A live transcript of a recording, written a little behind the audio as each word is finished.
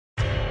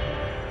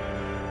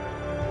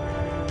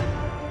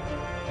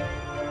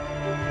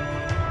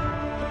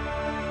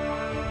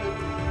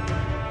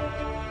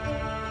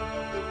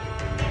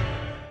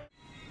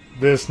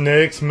This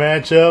next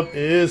matchup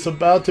is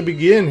about to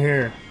begin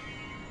here.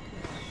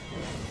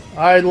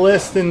 I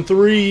less than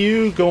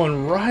 3U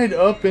going right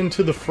up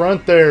into the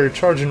front there,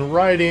 charging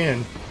right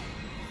in.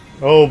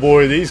 Oh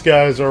boy, these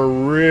guys are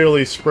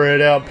really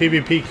spread out.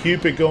 PvP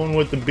Cupid going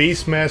with the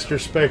Beastmaster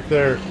spec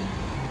there.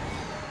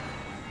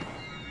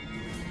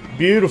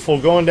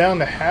 Beautiful going down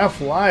to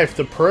half-life.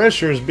 The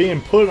pressure is being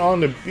put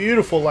on the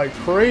Beautiful like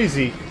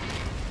crazy.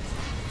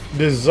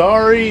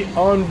 Dazari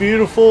on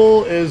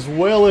Beautiful as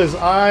well as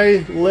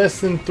I less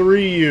than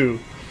 3U.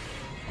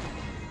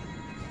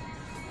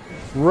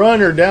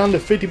 Runner down to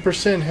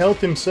 50%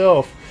 health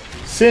himself.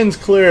 Sin's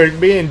Cleric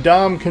being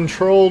Dom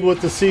controlled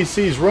with the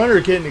CCs. Runner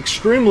getting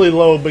extremely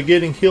low but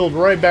getting healed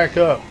right back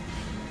up.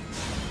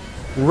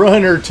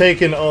 Runner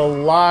taking a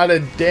lot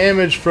of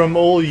damage from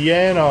old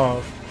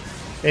Yanov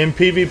and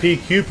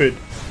PvP Cupid.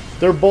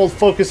 They're both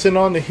focusing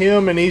on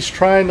him and he's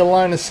trying to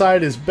line of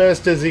sight as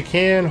best as he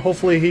can.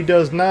 Hopefully he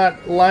does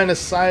not line of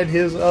sight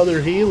his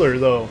other healer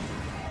though.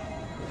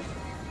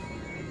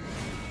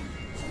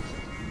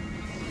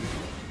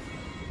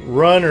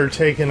 Runner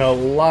taking a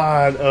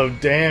lot of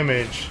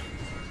damage.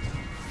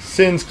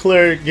 Sin's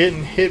Cleric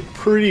getting hit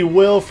pretty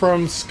well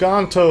from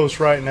Skantos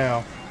right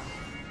now.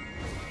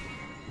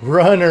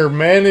 Runner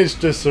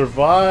managed to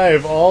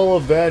survive all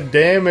of that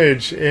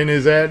damage and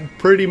is at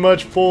pretty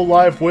much full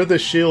life with a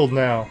shield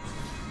now.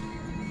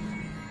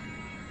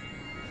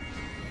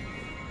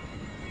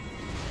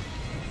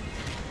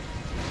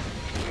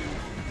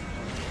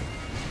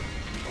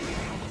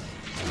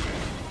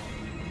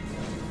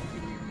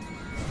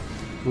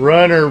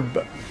 Runner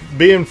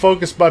being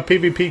focused by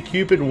PvP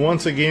Cupid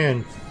once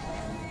again.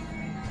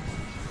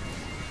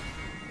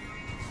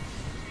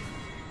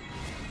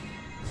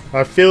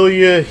 I feel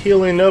you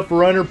healing up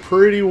Runner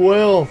pretty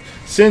well.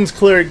 Sin's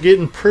Cleric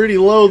getting pretty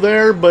low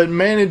there, but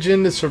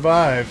managing to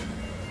survive.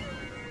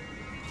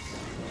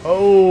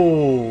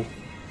 Oh.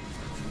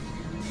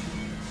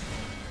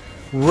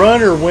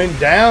 Runner went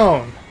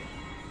down.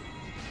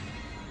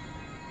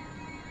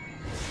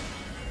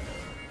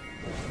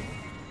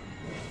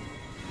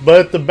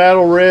 But the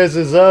battle res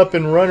is up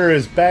and Runner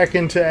is back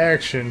into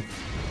action.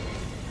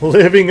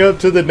 Living up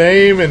to the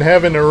name and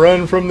having to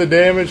run from the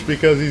damage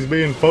because he's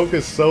being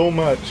focused so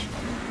much.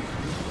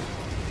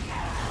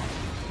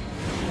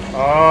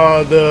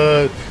 Ah,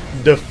 the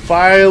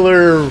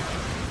Defiler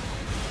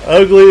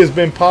Ugly has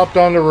been popped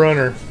on the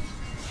Runner.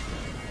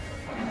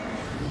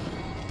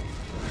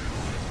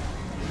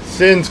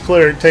 Sin's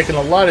Cleric taking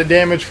a lot of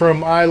damage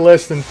from I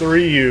less than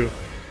 3U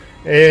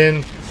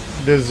and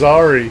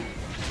Dazari.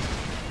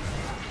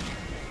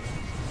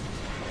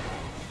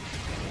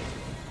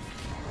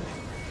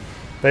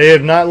 They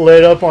have not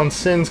let up on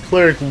Sin's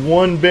Cleric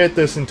one bit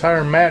this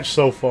entire match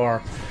so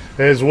far.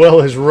 As well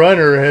as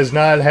Runner has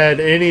not had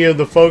any of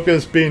the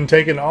focus being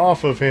taken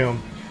off of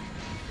him.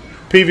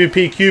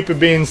 PvP Cupid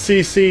being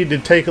CC'd to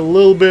take a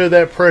little bit of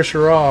that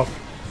pressure off.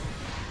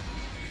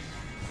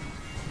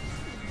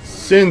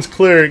 Sin's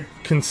Cleric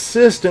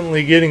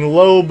consistently getting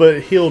low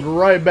but healed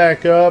right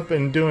back up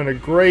and doing a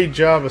great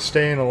job of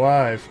staying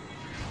alive.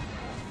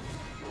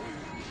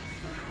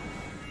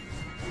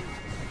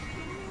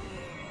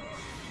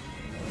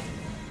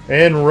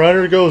 And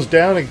Runner goes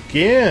down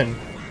again.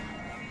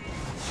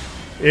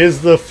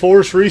 Is the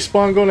force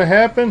respawn going to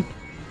happen?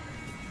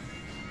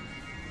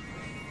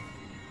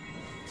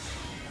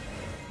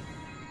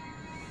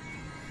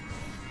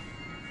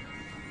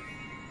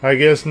 I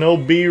guess no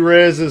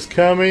B-res is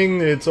coming.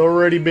 It's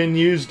already been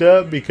used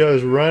up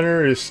because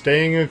Runner is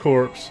staying a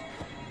corpse.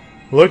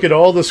 Look at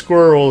all the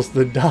squirrels.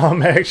 The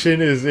Dom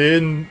action is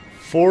in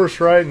force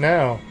right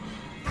now.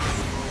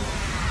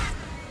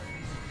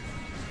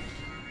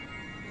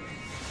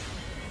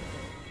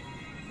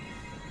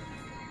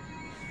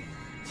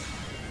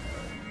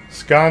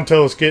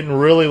 Skantos getting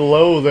really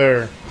low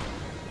there.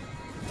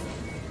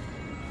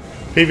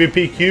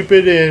 PvP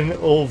Cupid and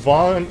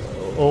Olvanya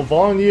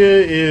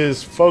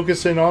is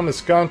focusing on the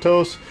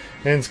Skantos,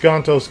 and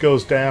Skantos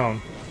goes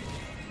down.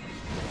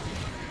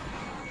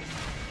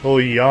 Oh,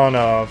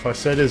 Yanov. I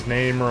said his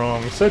name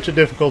wrong. Such a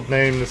difficult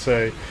name to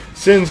say.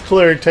 Sin's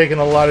Cleric taking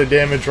a lot of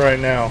damage right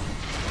now.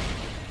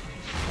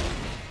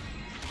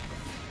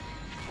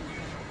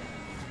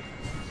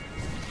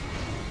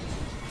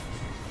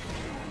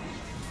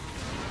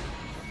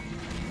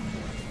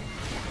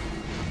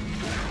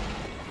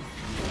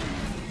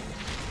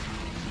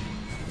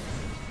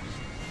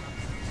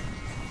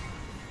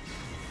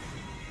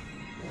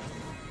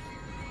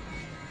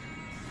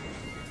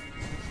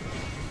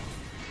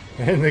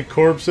 And the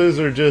corpses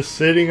are just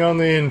sitting on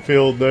the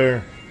infield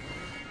there.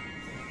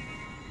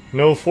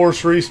 No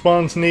force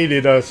respawns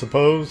needed, I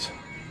suppose.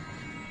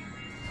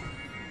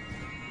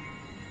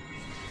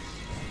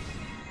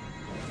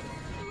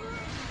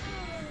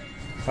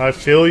 I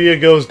feel ya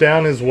goes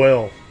down as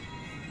well.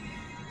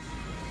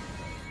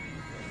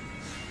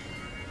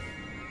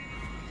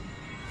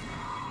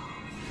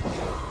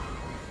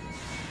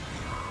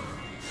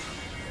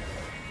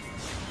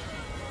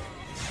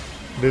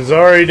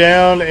 Dazari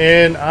down,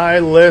 and I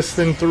less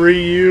than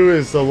 3U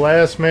is the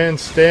last man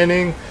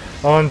standing.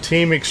 on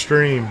Team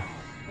Extreme.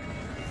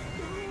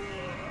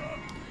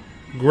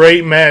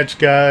 Great match,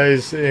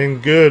 guys,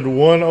 and good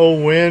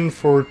 1-0 win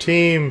for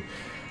Team.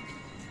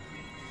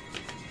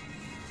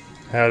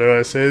 How do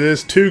I say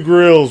this? 2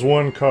 grills,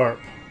 1 carp.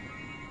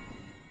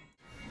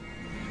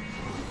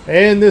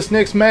 And this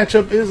next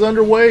matchup is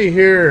underway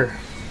here.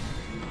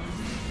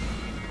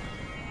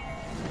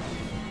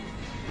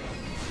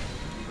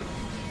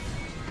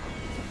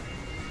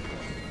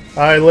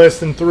 Less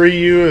than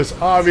 3U is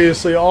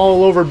obviously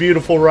all over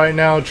Beautiful right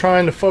now,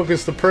 trying to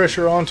focus the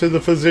pressure onto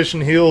the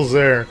physician heals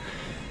there.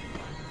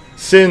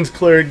 Sin's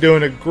Cleric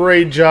doing a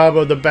great job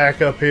of the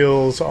backup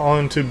heals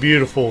onto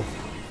Beautiful.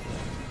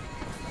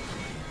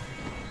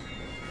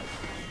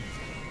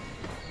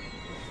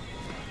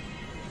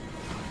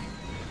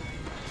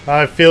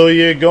 I feel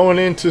you going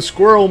into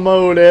squirrel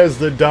mode as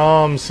the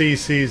Dom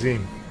CCs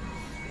him.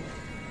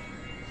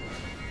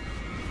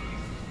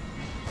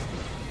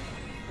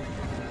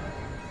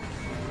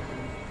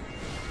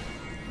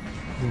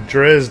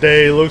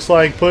 Dresde looks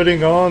like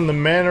putting on the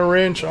mana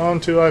wrench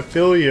onto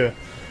Ophelia,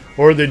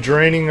 or the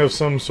draining of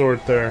some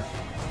sort there.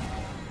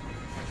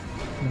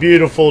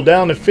 Beautiful,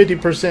 down to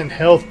 50%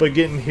 health but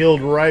getting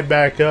healed right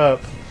back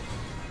up.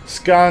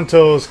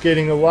 Skantos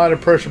getting a lot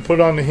of pressure put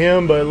onto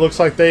him, but it looks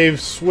like they've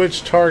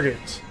switched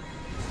targets.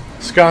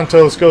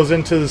 Skantos goes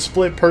into the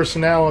split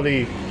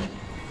personality.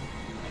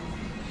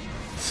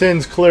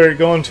 Sin's Cleric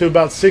going to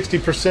about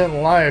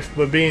 60% life,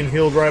 but being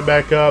healed right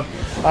back up.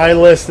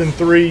 Less than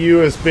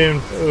 3U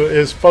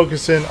is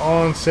focusing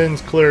on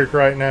Sin's Cleric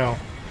right now.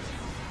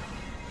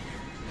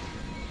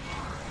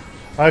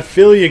 I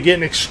feel you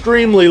getting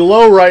extremely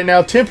low right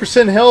now.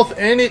 10% health,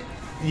 and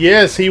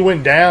yes, he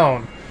went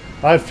down.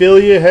 I feel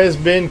you has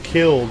been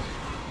killed.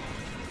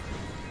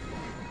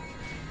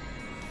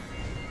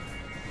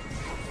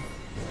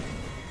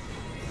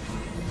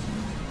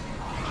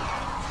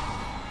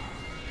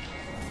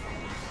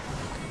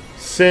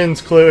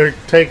 Sin's Cleric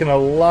taking a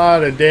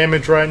lot of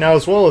damage right now,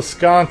 as well as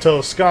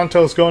Skantos.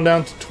 Skantos going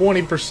down to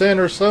 20%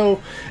 or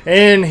so,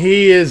 and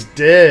he is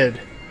dead.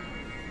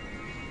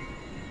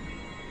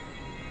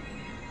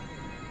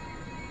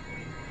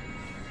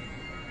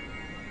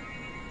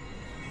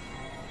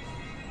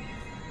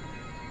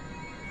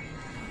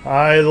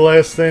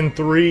 Less than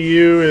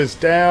 3U is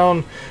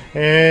down,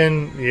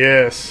 and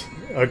yes,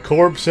 a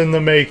corpse in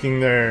the making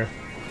there.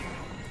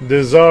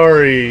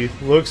 Dazari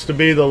looks to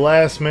be the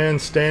last man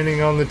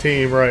standing on the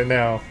team right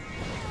now.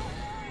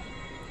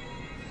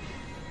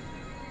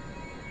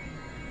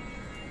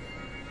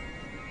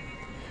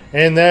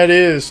 And that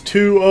is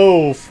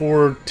 2-0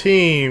 for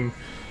Team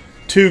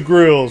 2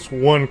 Grills,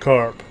 1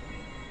 Carp.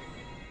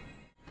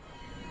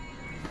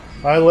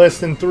 Less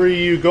than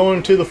 3U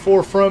going to the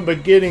forefront,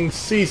 but getting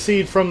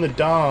CC'd from the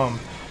Dom.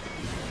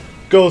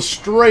 Goes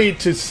straight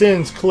to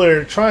Sin's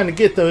Cleric, trying to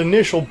get the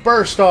initial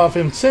burst off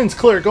him. Sin's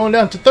Cleric going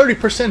down to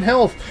 30%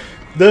 health.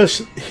 The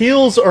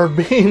heals are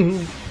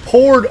being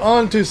poured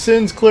onto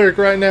Sin's Cleric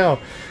right now.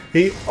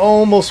 He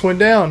almost went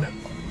down.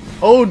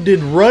 Oh,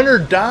 did Runner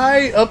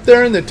die up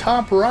there in the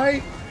top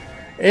right?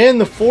 And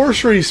the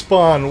force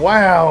respawn.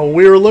 Wow,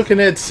 we were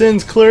looking at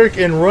Sin's Cleric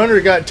and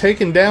Runner got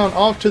taken down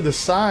off to the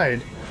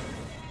side.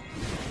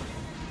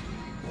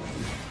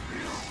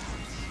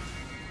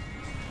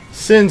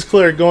 Sin's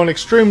Cleric going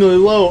extremely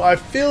low. I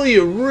feel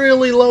you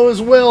really low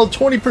as well.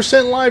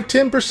 20% life,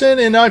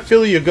 10%, and I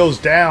feel you goes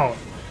down.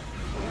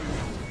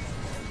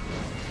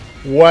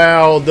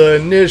 Wow, the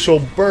initial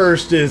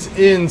burst is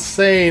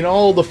insane.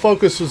 All the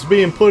focus was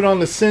being put on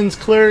the Sin's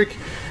Cleric,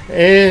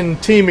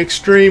 and Team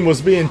Extreme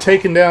was being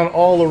taken down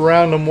all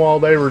around them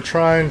while they were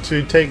trying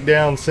to take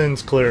down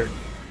Sin's Cleric.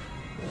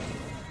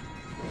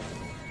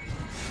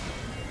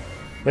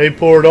 They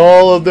poured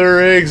all of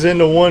their eggs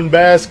into one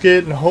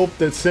basket and hoped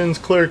that Sin's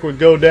Cleric would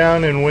go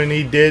down, and when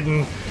he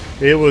didn't,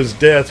 it was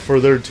death for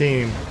their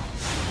team.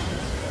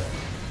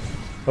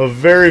 A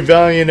very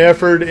valiant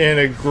effort and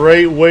a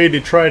great way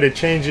to try to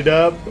change it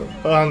up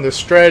on the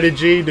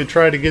strategy to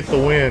try to get the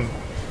win.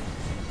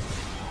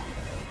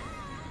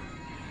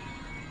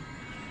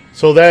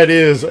 So that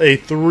is a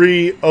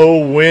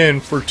 3-0 win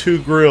for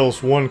 2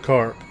 Grills, 1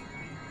 Carp.